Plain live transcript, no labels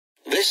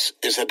This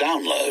is a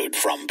download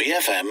from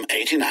BFM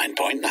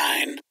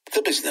 89.9,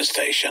 the business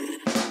station.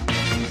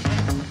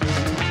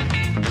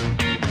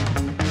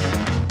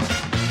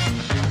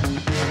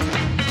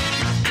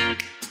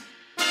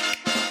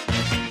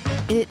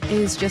 It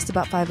is just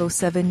about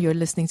 5:07. You're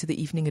listening to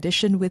the Evening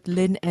Edition with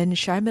Lynn and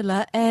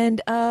Sharmilla. And,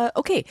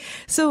 okay,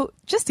 so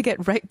just to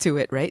get right to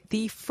it, right?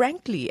 The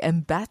frankly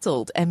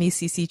embattled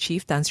MACC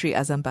chief, Tan Sri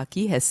Azam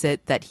Baki, has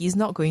said that he's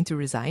not going to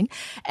resign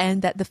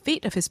and that the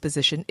fate of his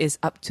position is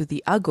up to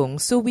the Agong.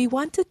 So we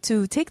wanted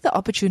to take the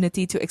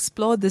opportunity to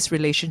explore this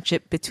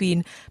relationship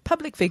between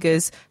public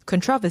figures,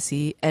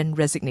 controversy, and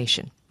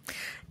resignation.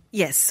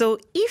 Yes, so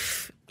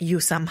if you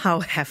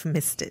somehow have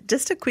missed it,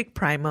 just a quick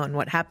primer on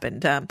what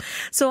happened.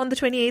 So on the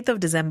 28th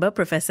of December,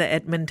 Professor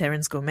Edmund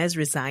Terence Gomez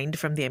resigned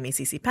from the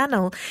MACC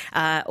panel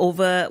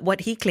over what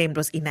he claimed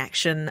was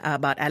inaction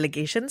about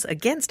allegations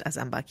against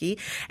Azam Baki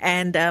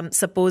and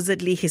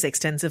supposedly his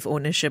extensive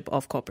ownership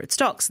of corporate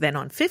stocks. Then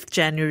on 5th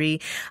January,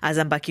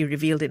 Azam Baki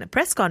revealed in a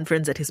press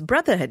conference that his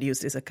brother had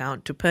used his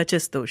account to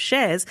purchase those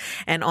shares.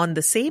 And on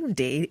the same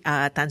day,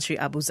 Tan Sri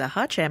Abu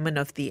Zaha, chairman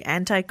of the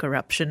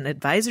Anti-Corruption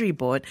Advisory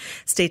Board,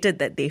 stated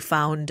that they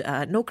found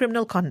no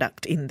criminal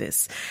conduct in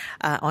this.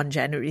 On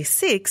January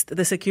 6th,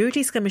 the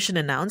Securities Commission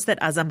announced that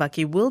Azam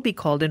Baki will be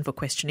called in for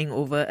questioning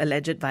over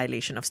alleged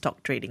violation of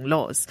stock trading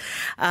laws.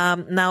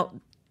 Now,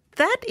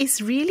 that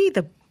is really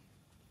the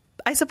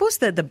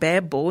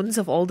bare bones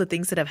of all the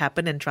things that have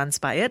happened and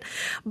transpired.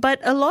 But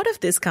a lot of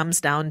this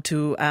comes down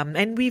to,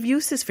 and we've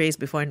used this phrase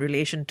before in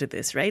relation to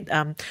this, right?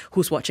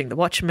 Who's watching the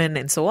watchman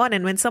and so on.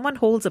 And when someone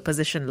holds a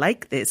position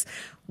like this,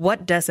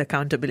 what does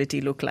accountability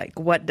look like?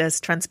 What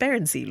does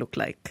transparency look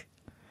like?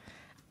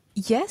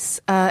 Yes,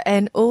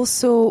 and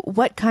also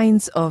what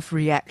kinds of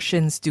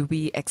reactions do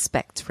we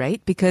expect,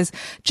 right? Because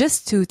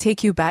just to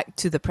take you back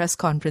to the press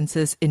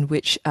conferences in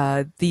which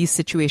these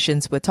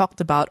situations were talked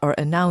about or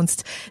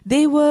announced,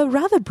 they were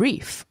rather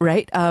brief,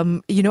 right?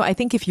 I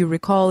think if you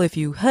recall, if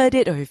you heard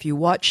it or if you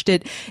watched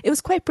it, it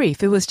was quite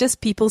brief. It was just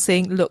people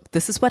saying, look,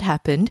 this is what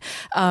happened,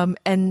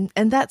 and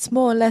that's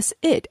more or less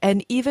it.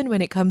 And even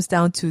when it comes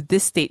down to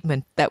this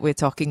statement that we're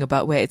talking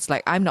about, where it's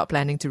like, I'm not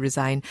planning to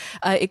resign,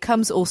 it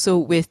comes also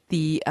with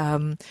the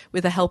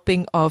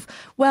helping of,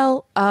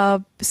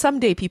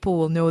 someday people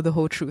will know the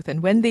whole truth.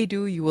 And when they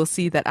do, you will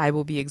see that I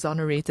will be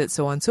exonerated,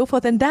 so on and so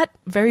forth. And that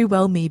very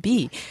well may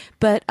be.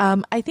 But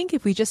I think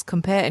if we just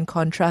compare and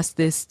contrast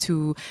this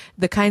to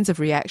the kinds of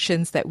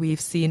reactions that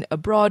we've seen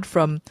abroad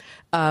from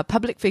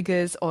public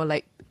figures or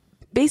like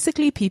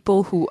basically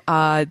people who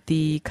are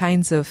the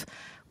kinds of,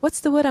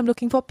 what's the word I'm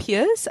looking for?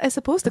 Peers, I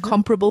suppose, the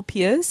comparable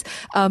peers.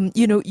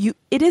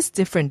 It is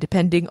different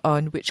depending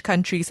on which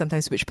country,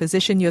 sometimes which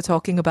position you're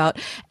talking about.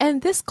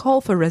 And this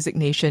call for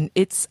resignation,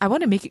 I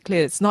want to make it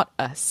clear, it's not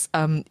us.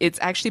 It's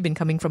actually been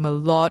coming from a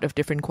lot of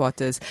different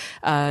quarters.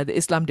 The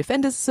Islam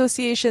Defenders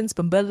Association,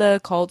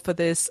 Pembela, called for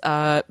this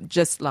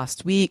just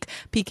last week.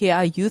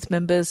 PKI youth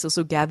members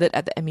also gathered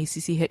at the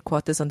MACC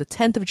headquarters on the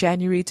 10th of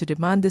January to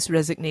demand this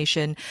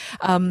resignation.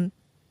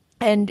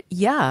 And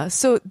yeah,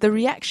 so the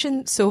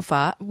reaction so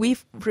far,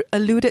 we've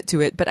alluded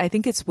to it, but I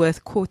think it's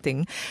worth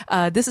quoting.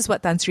 This is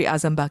what Tan Sri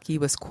Azam Baki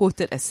was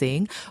quoted as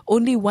saying: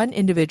 "Only one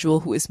individual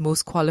who is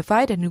most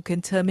qualified and who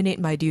can terminate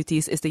my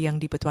duties is the young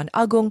di-Pertuan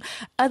Agong.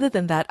 Other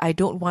than that, I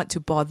don't want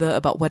to bother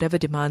about whatever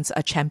demands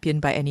are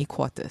championed by any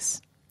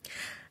quarters."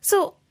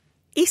 So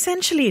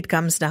essentially, it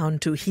comes down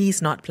to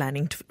he's not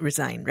planning to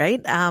resign,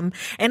 right? And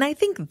I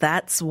think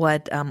that's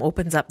what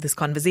opens up this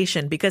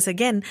conversation because,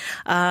 again,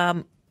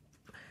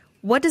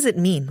 what does it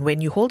mean when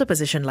you hold a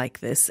position like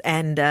this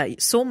and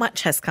so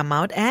much has come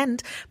out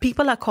and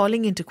people are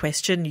calling into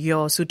question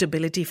your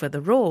suitability for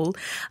the role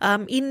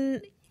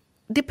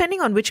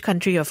depending on which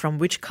country you're from,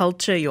 which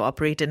culture you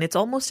operate in, it's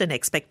almost an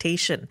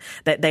expectation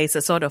that there is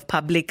a sort of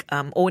public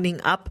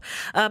owning up,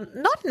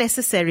 not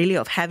necessarily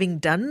of having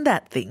done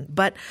that thing,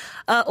 but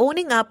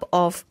owning up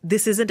of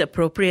this isn't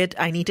appropriate,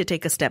 I need to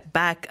take a step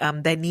back,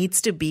 there needs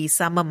to be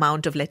some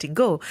amount of letting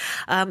go.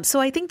 So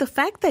I think the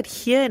fact that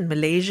here in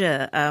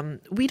Malaysia,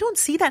 we don't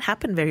see that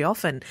happen very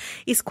often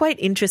is quite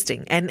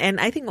interesting. And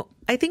I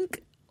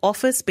think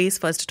offers space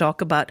for us to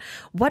talk about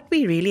what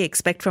we really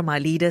expect from our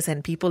leaders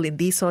and people in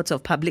these sorts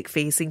of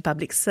public-facing,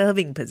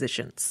 public-serving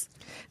positions.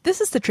 This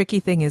is the tricky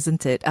thing,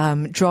 isn't it?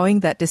 Drawing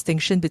that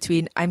distinction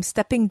between I'm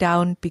stepping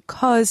down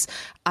because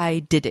I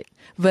did it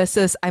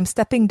versus I'm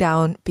stepping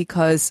down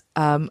because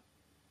the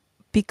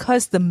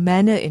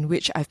manner in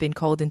which I've been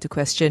called into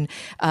question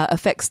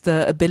affects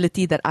the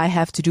ability that I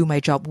have to do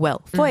my job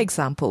well. For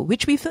example,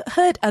 which we've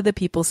heard other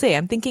people say.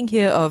 I'm thinking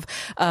here of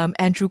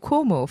Andrew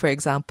Cuomo, for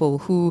example,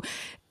 who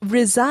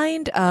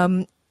resigned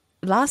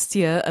last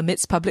year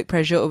amidst public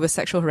pressure over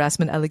sexual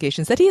harassment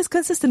allegations that he has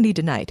consistently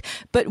denied.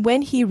 But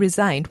when he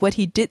resigned, what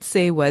he did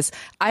say was,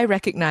 I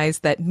recognize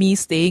that me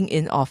staying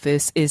in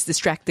office is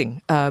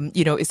distracting,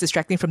 is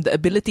distracting from the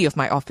ability of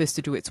my office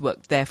to do its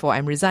work. Therefore,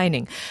 I'm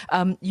resigning.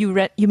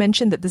 You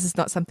mentioned that this is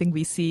not something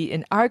we see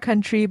in our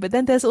country, but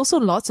then there's also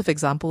lots of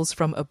examples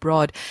from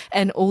abroad.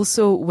 And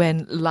also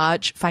when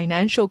large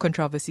financial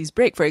controversies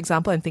break. For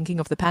example, I'm thinking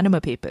of the Panama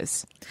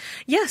Papers.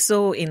 Yeah,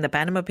 so in the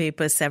Panama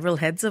Papers, several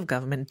heads of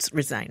governments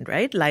resigned,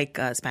 right? Like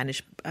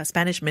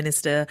Spanish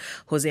Minister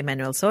Jose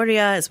Manuel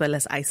Soria, as well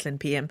as Iceland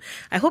PM.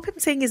 I hope I'm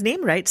saying his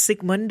name right,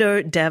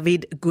 Sigmundur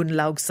David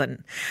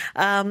Gunnlaugsson.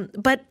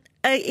 But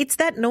it's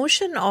that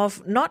notion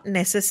of not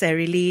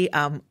necessarily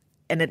an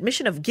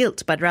admission of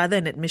guilt, but rather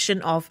an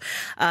admission of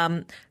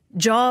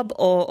job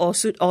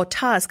or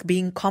task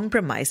being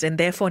compromised and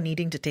therefore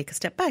needing to take a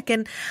step back.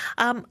 And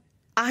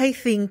I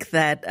think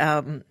that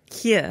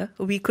here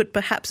we could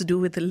perhaps do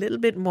with a little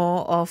bit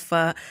more of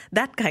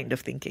that kind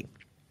of thinking.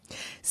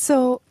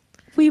 So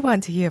we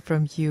want to hear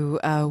from you.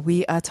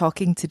 We are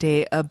talking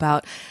today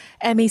about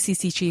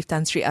MACC Chief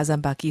Tan Sri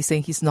Azam Baki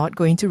saying he's not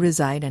going to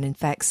resign, and in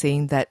fact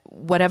saying that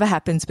whatever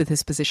happens with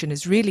his position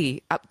is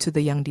really up to the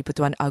Yang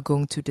di-Pertuan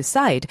Agong to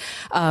decide,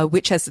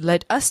 which has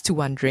led us to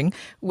wondering,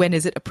 when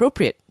is it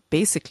appropriate,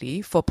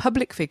 basically, for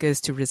public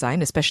figures to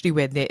resign, especially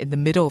when they're in the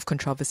middle of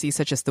controversy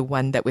such as the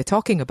one that we're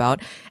talking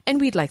about?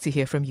 And we'd like to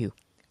hear from you.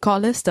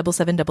 Call us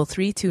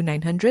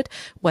 77332900,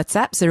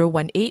 WhatsApp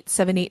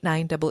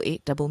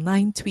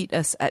 018-789-8899, tweet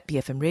us at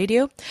BFM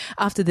Radio.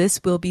 After this,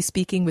 we'll be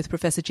speaking with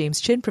Professor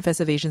James Chin,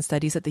 Professor of Asian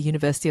Studies at the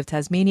University of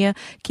Tasmania.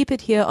 Keep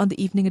it here on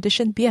the Evening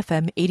Edition,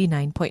 BFM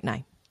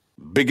 89.9.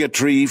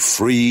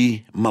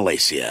 Bigotry-free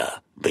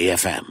Malaysia,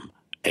 BFM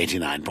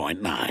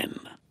 89.9.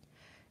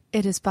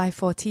 It is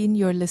 5:14.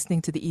 You're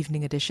listening to the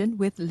Evening Edition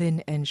with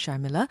Lynn and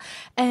Sharmilla.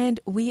 And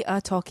we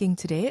are talking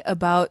today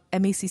about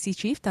MACC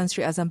Chief Tan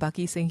Sri Azam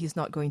Baki saying he's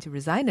not going to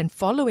resign, and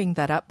following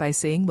that up by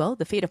saying, well,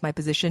 the fate of my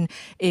position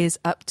is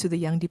up to the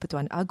Yang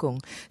di-Pertuan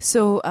Agong.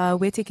 So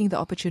we're taking the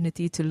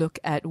opportunity to look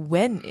at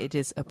when it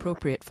is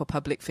appropriate for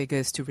public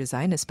figures to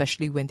resign,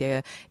 especially when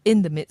they're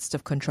in the midst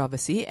of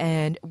controversy.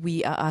 And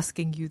we are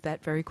asking you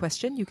that very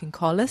question. You can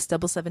call us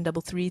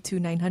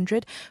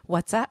 77332900,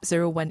 WhatsApp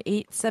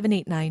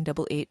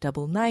 018-789-8899,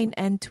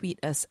 and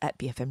tweet us at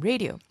BFM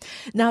Radio.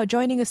 Now,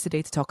 joining us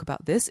today to talk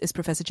about this is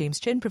Professor James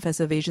Chin,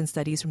 Professor of Asian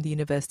Studies from the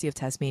University of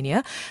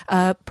Tasmania.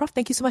 Prof,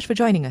 thank you so much for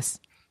joining us.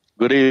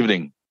 Good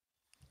evening.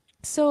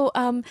 So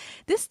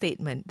this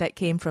statement that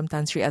came from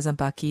Tan Sri Azam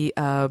Baki,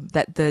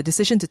 that the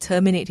decision to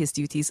terminate his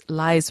duties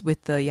lies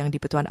with the Yang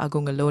di-Pertuan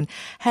Agong alone,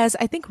 has,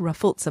 I think,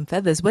 ruffled some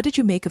feathers. What did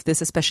you make of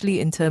this,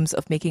 especially in terms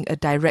of making a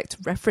direct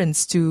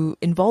reference to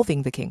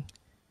involving the king?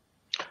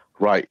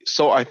 Right.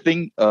 So I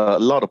think a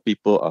lot of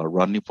people are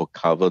running for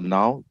cover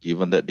now,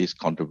 given that this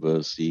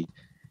controversy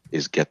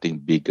is getting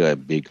bigger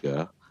and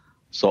bigger.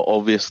 So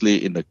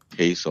obviously, in the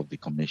case of the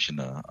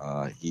commissioner,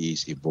 he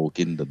is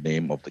evoking the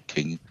name of the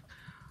king.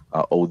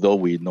 Although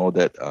we know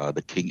that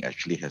the king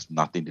actually has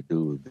nothing to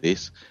do with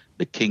this,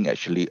 the king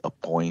actually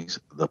appoints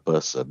the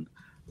person,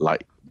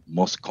 like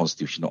most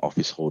constitutional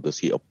office holders,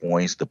 he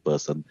appoints the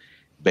person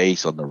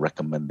based on the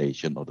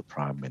recommendation of the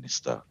prime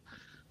minister.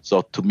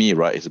 So to me,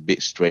 right, it's a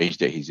bit strange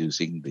that he's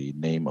using the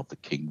name of the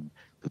king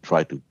to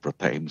try to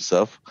protect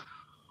himself.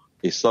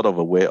 It's sort of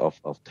a way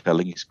of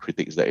telling his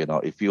critics that,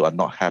 if you are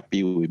not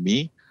happy with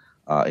me,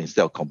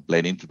 instead of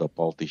complaining to the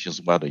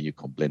politicians, why don't you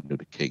complain to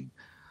the king?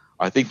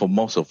 I think for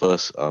most of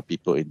us,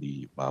 people in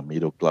the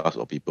middle class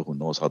or people who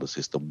knows how the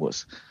system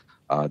works,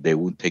 they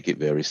won't take it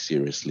very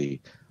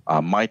seriously.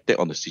 My take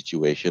on the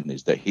situation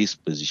is that his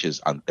position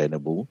is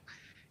untenable.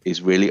 It's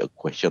really a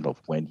question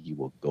of when he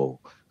will go.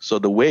 So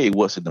the way it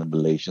works in the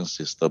Malaysian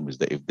system is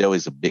that if there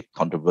is a big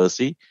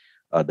controversy,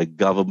 the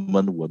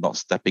government will not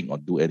step in or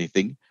do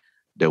anything.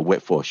 They'll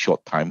wait for a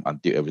short time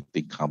until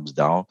everything calms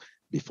down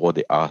before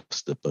they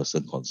ask the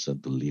person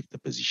concerned to leave the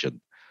position.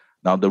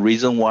 Now, the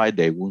reason why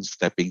they won't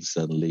step in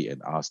suddenly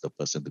and ask the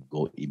person to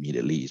go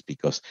immediately is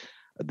because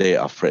they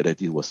are afraid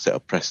that it will set a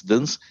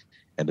precedence.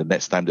 And the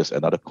next time there's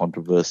another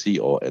controversy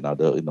or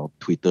another,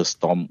 Twitter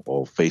storm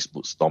or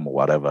Facebook storm or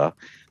whatever,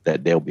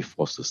 that they'll be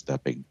forced to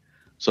step in.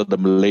 So the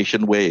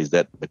Malaysian way is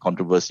that the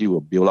controversy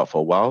will build up for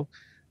a while.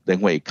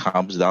 Then when it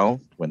calms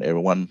down, when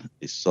everyone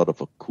is sort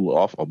of a cool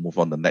off or move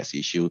on to the next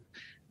issue,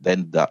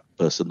 then that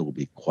person will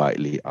be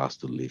quietly asked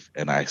to leave.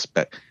 And I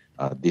expect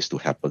this to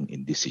happen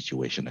in this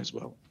situation as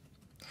well.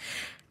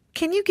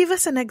 Can you give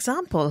us an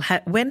example?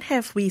 When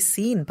have we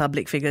seen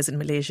public figures in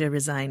Malaysia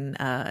resign,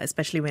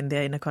 especially when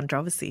they're in a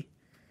controversy?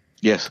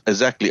 Yes,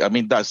 exactly. I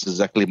mean, that's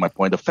exactly my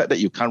point. The fact that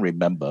you can't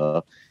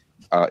remember,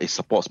 it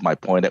supports my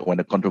point that when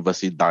the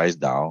controversy dies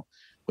down,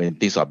 when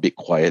things are a bit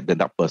quiet, then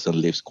that person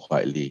lives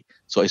quietly.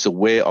 So it's a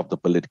way of the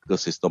political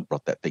system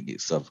protecting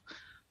itself.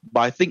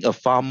 But I think a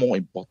far more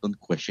important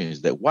question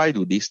is that why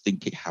do these things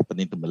keep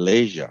happening to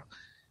Malaysia?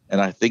 And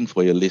I think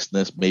for your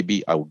listeners,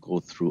 maybe I will go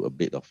through a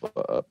bit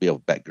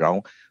of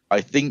background.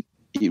 I think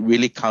it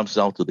really comes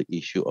down to the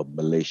issue of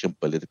Malaysian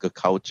political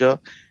culture.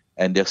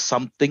 And there's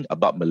something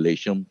about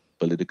Malaysian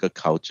political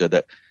culture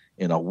that,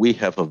 we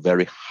have a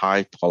very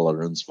high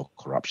tolerance for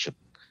corruption.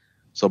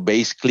 So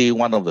basically,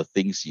 one of the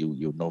things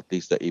you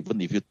notice that even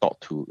if you talk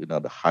to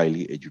the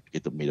highly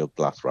educated middle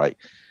class, right,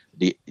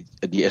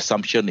 the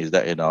assumption is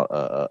that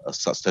a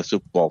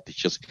successful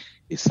politician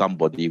is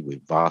somebody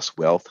with vast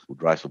wealth who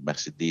drives a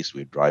Mercedes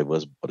with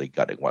drivers,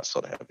 bodyguard, and what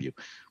sort have you.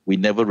 We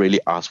never really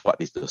ask what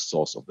is the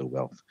source of the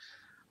wealth.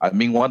 I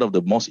mean, one of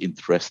the most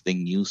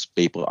interesting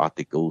newspaper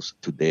articles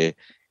today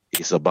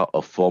is about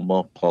a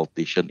former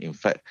politician. In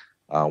fact,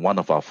 one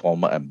of our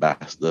former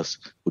ambassadors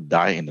who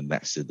died in an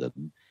accident.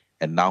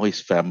 And now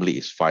his family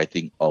is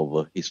fighting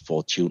over his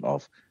fortune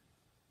of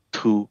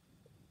 2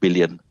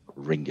 billion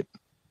ringgit.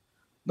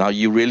 Now,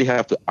 you really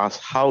have to ask,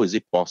 how is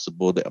it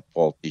possible that a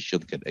politician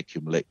can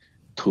accumulate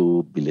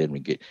 2 billion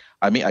ringgit?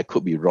 I mean, I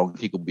could be wrong.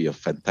 He could be a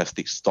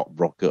fantastic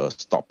stockbroker or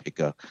stock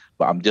picker.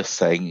 But I'm just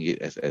saying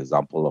it as an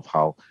example of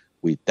how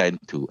we tend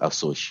to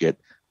associate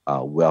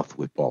wealth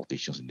with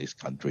politicians in this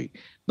country.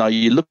 Now,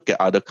 you look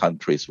at other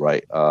countries,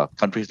 right?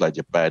 Countries like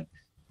Japan,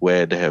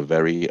 where they have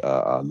very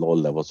low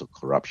levels of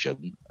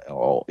corruption,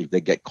 or if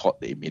they get caught,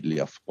 they immediately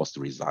are forced to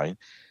resign.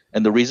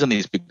 And the reason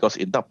is because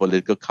in that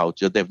political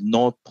culture, they have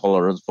no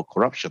tolerance for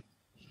corruption,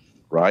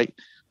 right?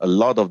 A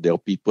lot of their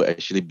people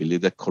actually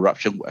believe that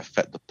corruption will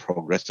affect the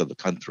progress of the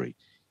country.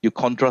 You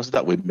contrast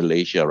that with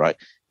Malaysia, right?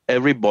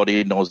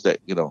 Everybody knows that,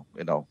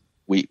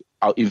 we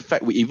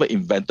even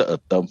invented a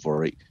term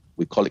for it.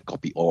 We call it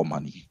kopi O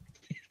money.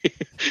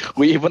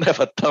 We even have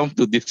a term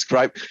to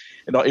describe,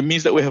 it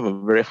means that we have a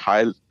very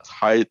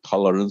high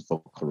tolerance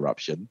for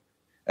corruption,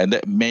 and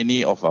that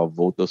many of our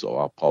voters or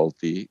our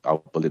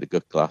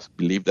political class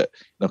believe that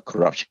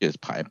corruption is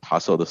part and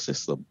parcel of the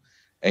system,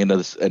 and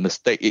the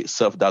state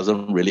itself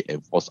doesn't really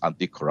enforce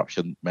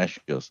anti-corruption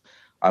measures.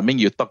 I mean,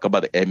 you talk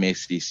about the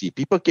MACC,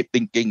 people keep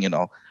thinking,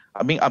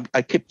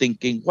 I keep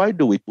thinking, why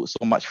do we put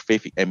so much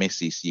faith in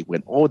MACC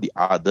when all the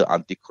other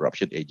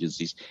anti-corruption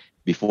agencies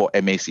before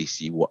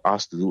MACC were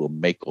asked to do a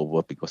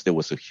makeover because there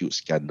was a huge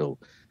scandal?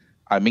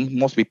 I mean,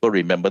 most people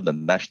remember the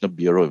National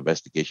Bureau of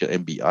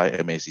Investigation, NBI,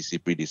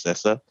 MACC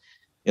predecessor.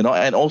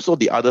 And also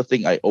the other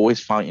thing I always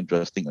find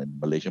interesting in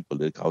Malaysian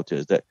political culture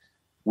is that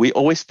we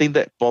always think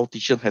that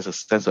politicians has a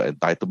sense of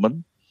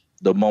entitlement.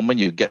 The moment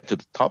you get to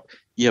the top,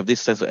 you have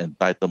this sense of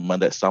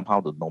entitlement that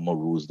somehow the normal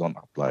rules don't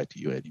apply to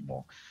you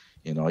anymore.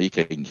 You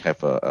can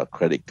have a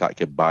credit card,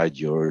 you can buy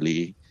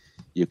jewelry,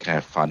 you can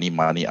have funny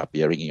money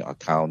appearing in your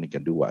account, you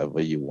can do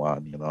whatever you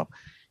want,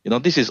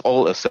 this is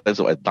all a sense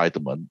of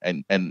entitlement,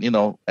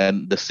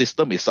 and the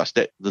system is such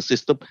that the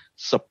system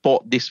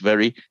support this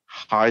very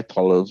high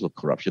tolerance of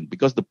corruption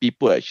because the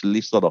people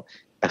actually sort of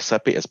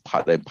accept it as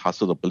part and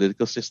parcel of the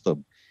political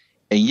system.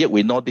 And yet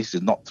we know this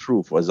is not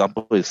true. For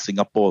example, in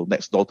Singapore,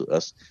 next door to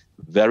us,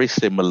 very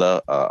similar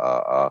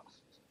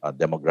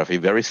demography,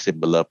 very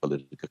similar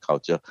political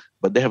culture,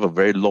 but they have a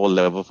very low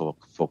level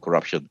for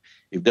corruption.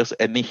 If there's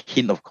any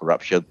hint of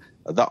corruption,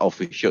 that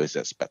official is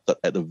expected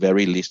at the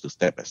very least to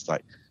step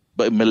aside.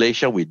 But in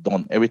Malaysia, we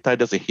don't. Every time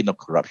there's a hint of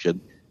corruption,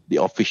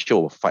 the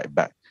official will fight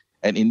back.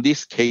 And in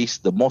this case,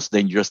 the most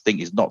dangerous thing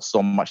is not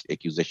so much the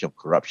accusation of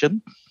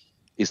corruption,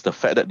 it's the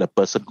fact that the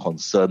person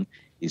concerned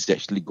is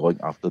actually going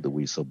after the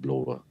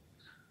whistleblower.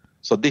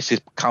 So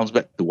comes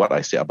back to what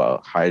I said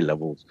about high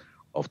levels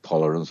of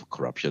tolerance of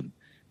corruption.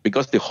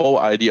 Because the whole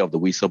idea of the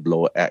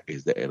Whistleblower Act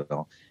is that,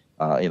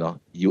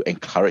 you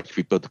encourage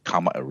people to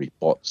come out and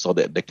report so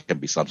that there can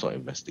be some sort of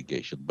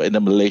investigation. But in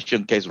the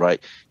Malaysian case,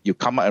 right, you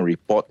come out and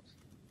report,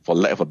 for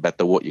lack of a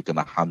better word, you're going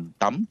to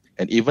hantam.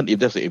 And even if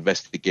there's an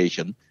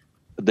investigation,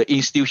 the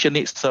institution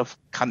itself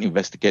can't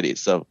investigate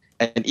itself.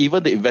 And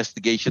even the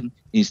investigation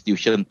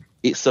institution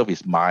itself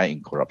is mired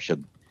in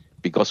corruption.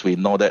 Because we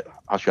know that,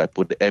 how should I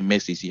put it,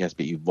 MACC has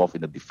been involved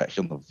in the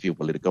defection of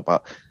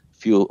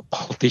few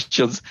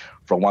politicians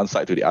from one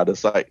side to the other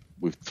side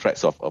with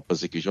threats of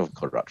persecution of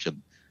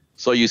corruption.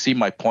 So you see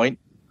my point.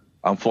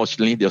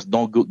 Unfortunately, there's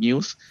no good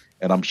news,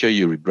 and I'm sure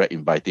you regret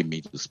inviting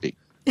me to speak.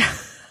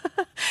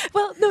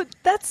 Well, no,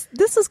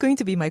 this is going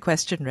to be my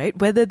question, right?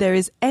 Whether there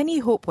is any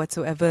hope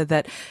whatsoever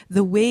that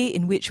the way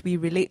in which we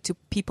relate to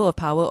people of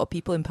power or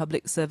people in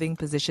public serving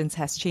positions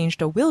has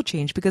changed or will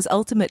change. Because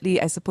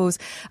ultimately, I suppose,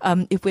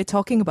 if we're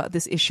talking about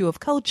this issue of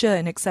culture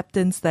and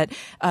acceptance, that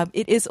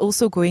it is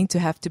also going to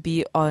have to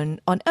be on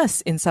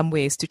us in some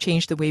ways to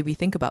change the way we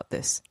think about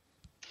this.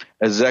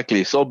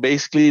 Exactly. So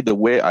basically, the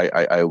way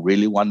I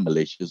really want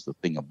Malaysians to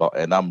think about,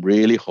 and I'm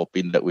really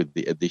hoping that with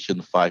the addition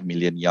of 5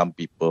 million young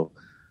people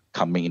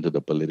coming into the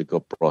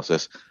political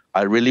process,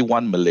 I really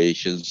want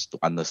Malaysians to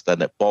understand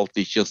that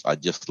politicians are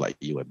just like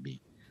you and me.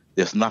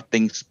 There's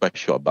nothing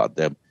special about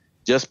them.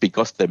 Just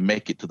because they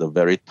make it to the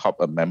very top,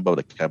 a member of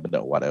the cabinet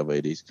or whatever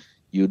it is,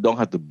 you don't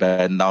have to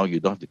bend now, you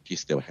don't have to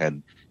kiss their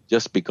hand.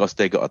 Just because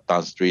they got a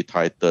Tan Sri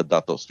title,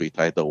 Dato Sri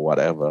title,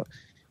 whatever,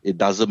 it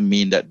doesn't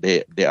mean that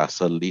they are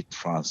suddenly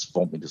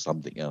transformed into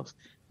something else.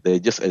 They're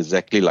just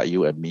exactly like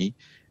you and me.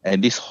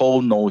 And this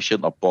whole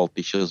notion of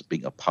politicians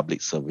being a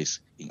public service,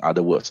 in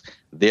other words,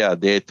 they are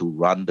there to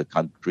run the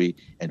country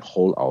and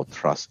hold our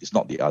trust. It's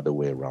not the other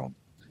way around.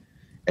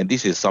 And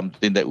this is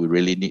something that we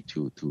really need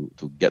to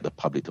get the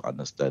public to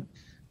understand.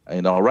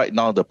 Right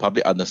now, the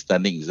public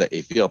understanding is that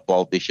if you're a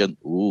politician,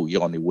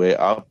 you're on the way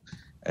up,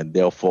 and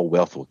therefore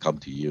wealth will come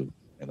to you.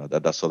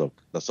 That's sort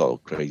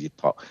of crazy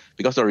talk.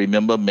 Because I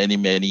remember many,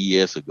 many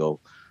years ago,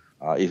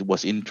 it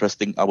was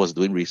interesting. I was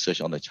doing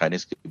research on the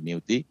Chinese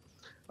community.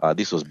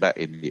 This was back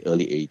in the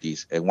early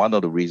 80s. And one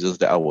of the reasons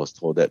that I was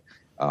told that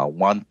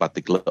one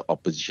particular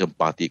opposition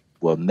party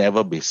will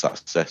never be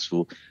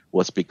successful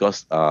was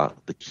because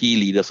the key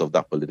leaders of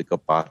that political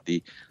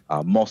party,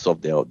 most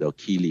of their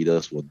key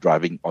leaders were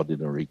driving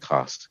ordinary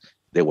cars.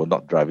 They were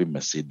not driving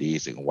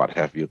Mercedes and what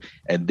have you.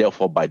 And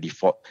therefore, by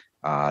default,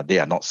 they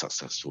are not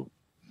successful.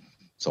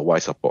 So why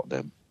support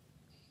them?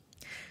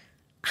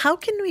 How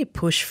can we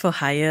push for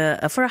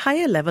a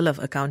higher level of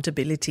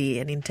accountability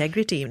and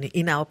integrity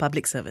in our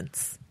public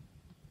servants?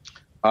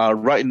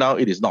 Right now,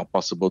 it is not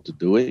possible to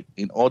do it.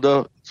 In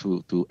order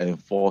to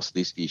enforce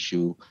this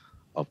issue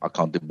of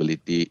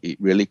accountability, it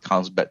really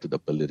comes back to the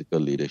political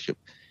leadership.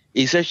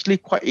 It's actually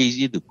quite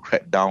easy to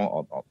crack down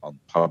on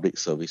public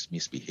service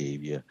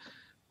misbehavior.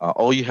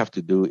 All you have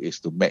to do is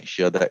to make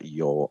sure that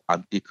your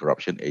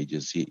anti-corruption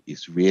agency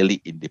is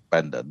really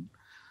independent.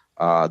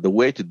 The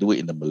way to do it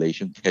in the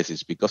Malaysian case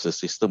is because the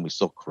system is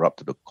so corrupt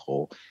to the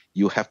core,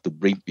 you have to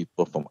bring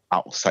people from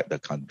outside the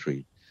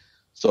country.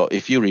 So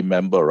if you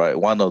remember, right,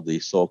 one of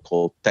the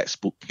so-called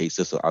textbook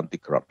cases of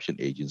anti-corruption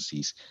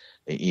agencies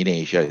in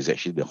Asia is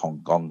actually the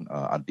Hong Kong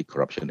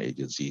anti-corruption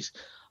agencies.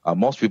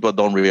 Most people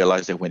don't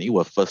realize that when it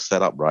was first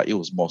set up, right, it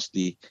was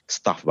mostly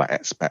staffed by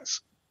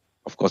expats.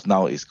 Of course,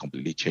 now it's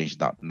completely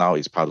changed. Now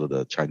it's part of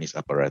the Chinese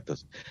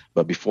apparatus.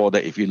 But before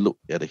that, if you look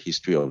at the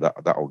history of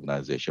that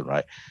organization,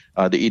 right,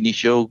 the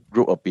initial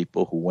group of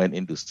people who went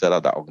in to set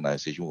up that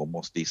organization were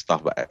mostly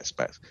staffed by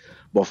expats.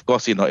 But of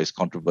course, it's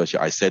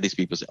controversial. I said these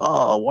people say,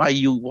 why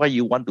you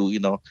want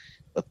to,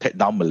 take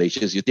down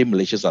Malaysians? You think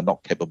Malaysians are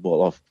not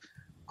capable of?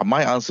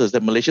 My answer is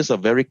that Malaysians are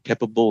very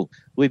capable.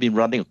 We've been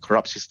running a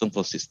corrupt system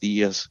for 60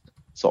 years.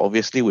 So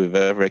obviously we're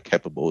very, very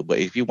capable. But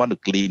if you want to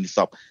clean this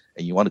up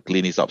and you want to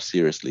clean this up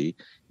seriously,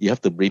 you have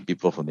to bring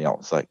people from the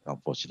outside,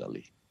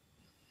 unfortunately.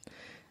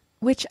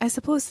 Which I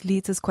suppose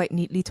leads us quite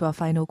neatly to our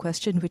final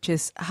question, which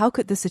is, how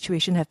could the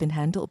situation have been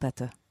handled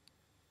better?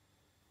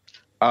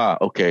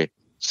 Okay.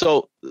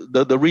 So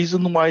the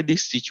reason why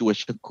this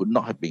situation could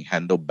not have been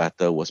handled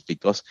better was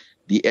because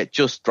the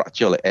actual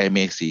structure of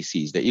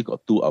MACC is that you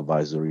got two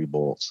advisory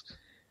boards.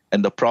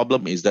 And the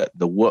problem is that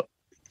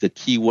the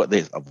key word there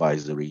is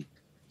advisory.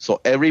 So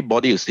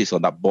everybody who sits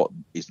on that board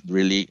is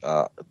really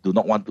do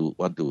not want to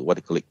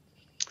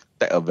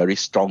take a very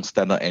strong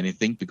stand on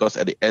anything, because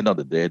at the end of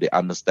the day, they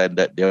understand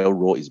that their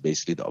role is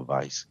basically to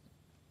advise.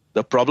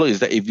 The problem is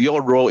that if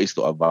your role is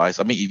to advise,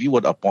 if you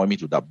would appoint me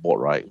to that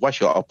board, right, why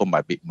should I open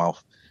my big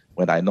mouth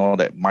when I know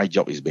that my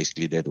job is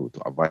basically there to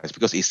advise?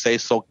 Because it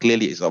says so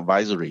clearly it's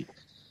advisory.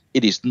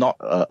 It is not,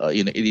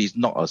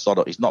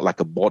 it's not like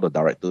a board of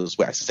directors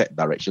where I set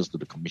directions to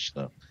the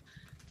commissioner.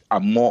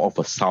 I'm more of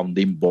a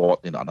sounding board,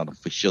 an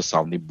official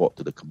sounding board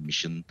to the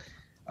commission,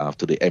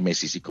 to the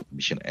MACC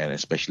commission, and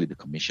especially the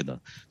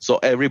commissioner. So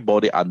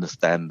everybody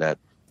understand that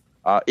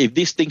if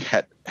this thing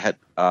had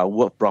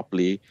worked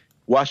properly,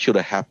 what should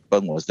have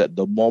happened was that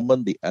the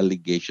moment the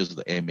allegations of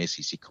the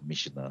MACC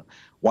commissioner,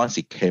 once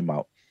it came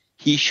out,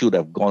 he should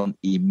have gone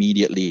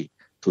immediately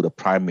to the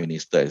Prime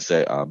Minister and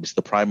said,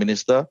 Mr. Prime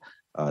Minister,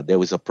 there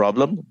was a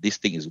problem. This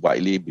thing is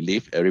widely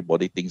believed.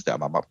 Everybody thinks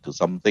that I'm up to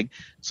something.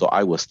 So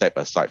I will step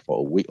aside for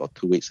a week or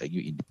 2 weeks, and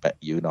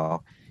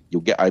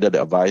you get either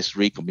the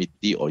advisory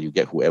committee or you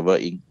get whoever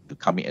in to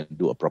come in and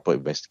do a proper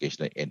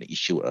investigation and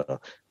issue an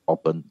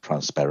open,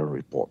 transparent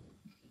report.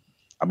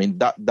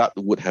 That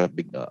would have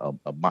been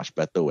a much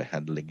better way of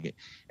handling it.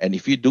 And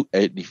if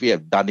you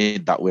have done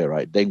it that way,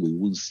 right, then we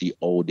wouldn't see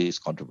all this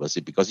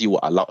controversy, because you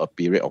will allow a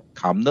period of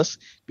calmness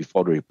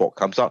before the report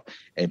comes out,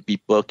 and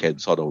people can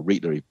sort of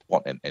read the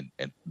report and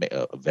make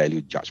a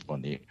value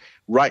judgment on it.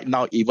 Right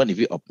now, even if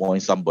you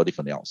appoint somebody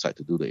from the outside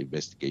to do the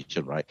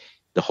investigation, right,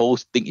 the whole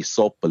thing is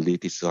so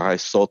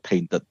politicized, so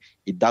tainted.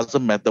 It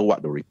doesn't matter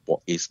what the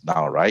report is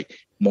now, right?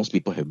 Most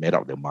people have made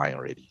up their mind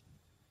already.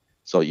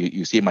 So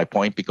you see my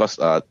point, because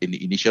in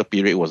the initial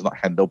period it was not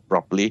handled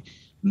properly.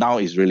 Now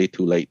it's really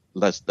too late.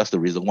 That's the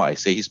reason why I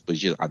say his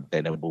position is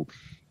untenable.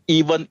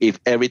 Even if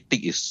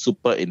everything is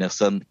super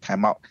innocent,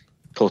 came out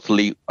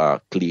totally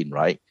clean,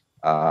 right?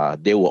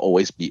 There will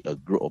always be a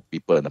group of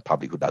people in the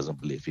public who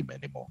doesn't believe him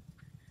anymore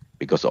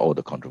because of all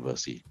the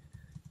controversy.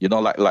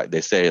 Like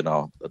they say,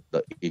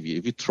 if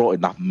you throw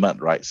enough mud,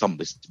 right, some of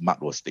this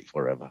mud will stick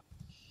forever.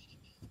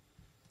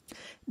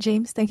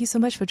 James, thank you so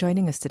much for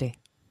joining us today.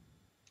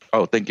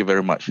 Oh, thank you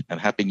very much,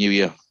 and Happy New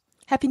Year.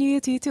 Happy New Year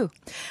to you too.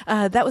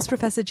 That was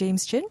Professor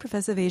James Chin,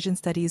 Professor of Asian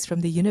Studies from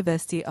the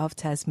University of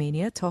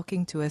Tasmania,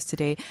 talking to us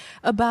today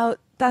about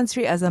Tan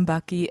Sri Azam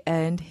Baki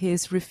and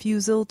his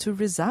refusal to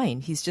resign.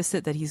 He's just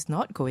said that he's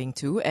not going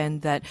to,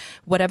 and that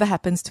whatever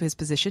happens to his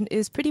position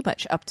is pretty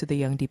much up to the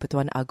young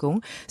di-Pertuan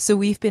Agong. So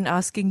we've been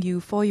asking you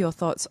for your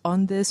thoughts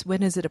on this.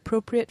 When is it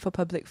appropriate for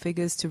public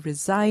figures to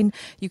resign?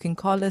 You can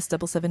call us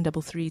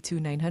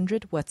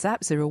 77332900,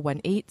 WhatsApp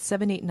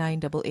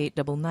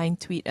 018-789-8899,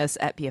 tweet us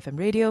at BFM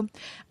Radio.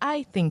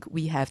 I think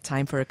we have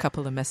time for a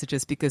couple of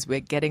messages because we're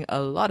getting a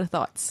lot of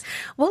thoughts.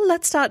 Well,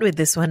 let's start with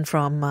this one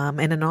from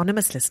an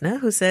anonymous listener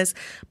who says,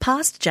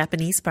 past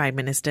Japanese prime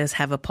ministers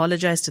have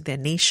apologized to their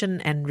nation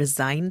and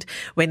resigned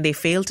when they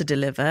fail to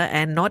deliver,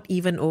 and not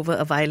even over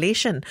a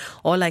violation.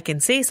 All I can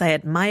say is I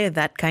admire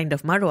that kind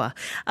of marwa.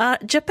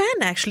 Japan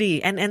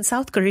actually and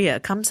South Korea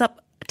comes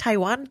up,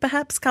 Taiwan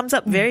perhaps comes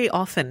up very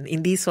often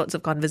in these sorts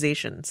of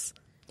conversations.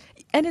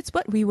 And it's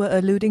what we were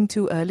alluding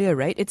to earlier,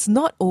 right? It's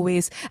not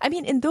always, I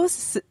mean, in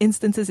those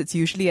instances, it's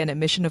usually an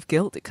admission of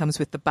guilt. It comes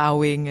with the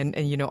bowing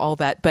and all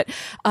that. But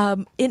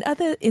in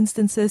other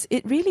instances,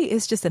 it really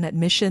is just an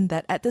admission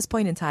that at this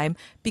point in time,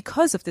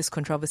 because of this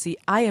controversy,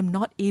 I am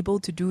not able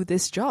to do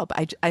this job.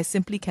 I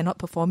simply cannot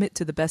perform it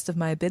to the best of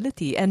my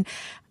ability. And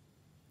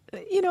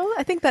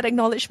I think that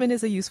acknowledgement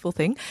is a useful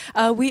thing.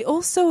 We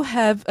also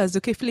have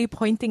Zulkifli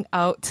pointing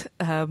out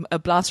a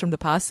blast from the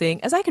past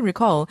saying, as I can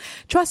recall,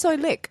 Chua Soy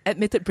Lik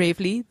admitted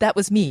bravely, that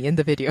was me in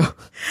the video.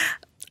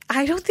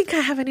 I don't think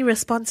I have any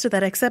response to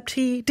that, except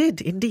he did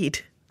indeed.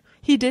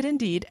 He did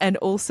indeed. And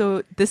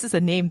also, this is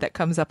a name that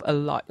comes up a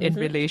lot in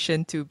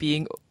relation to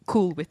being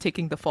cool with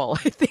taking the fall,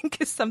 I think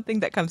is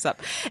something that comes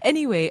up.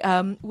 Anyway,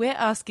 we're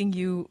asking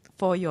you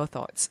for your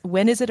thoughts.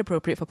 When is it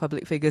appropriate for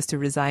public figures to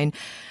resign?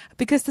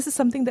 Because this is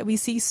something that we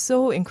see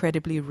so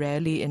incredibly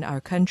rarely in our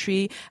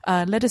country.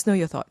 Let us know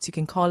your thoughts. You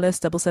can call us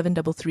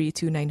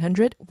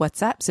 77332900,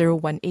 WhatsApp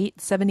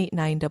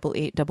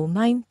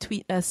 018-789-8899,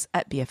 tweet us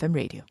at BFM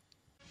Radio.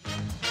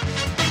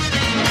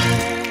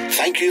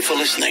 Thank you for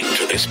listening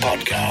to this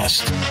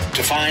podcast.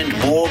 To find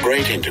more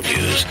great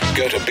interviews,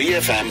 go to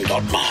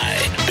bfm.my,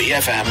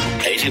 BFM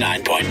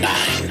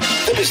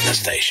 89.9, the business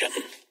station.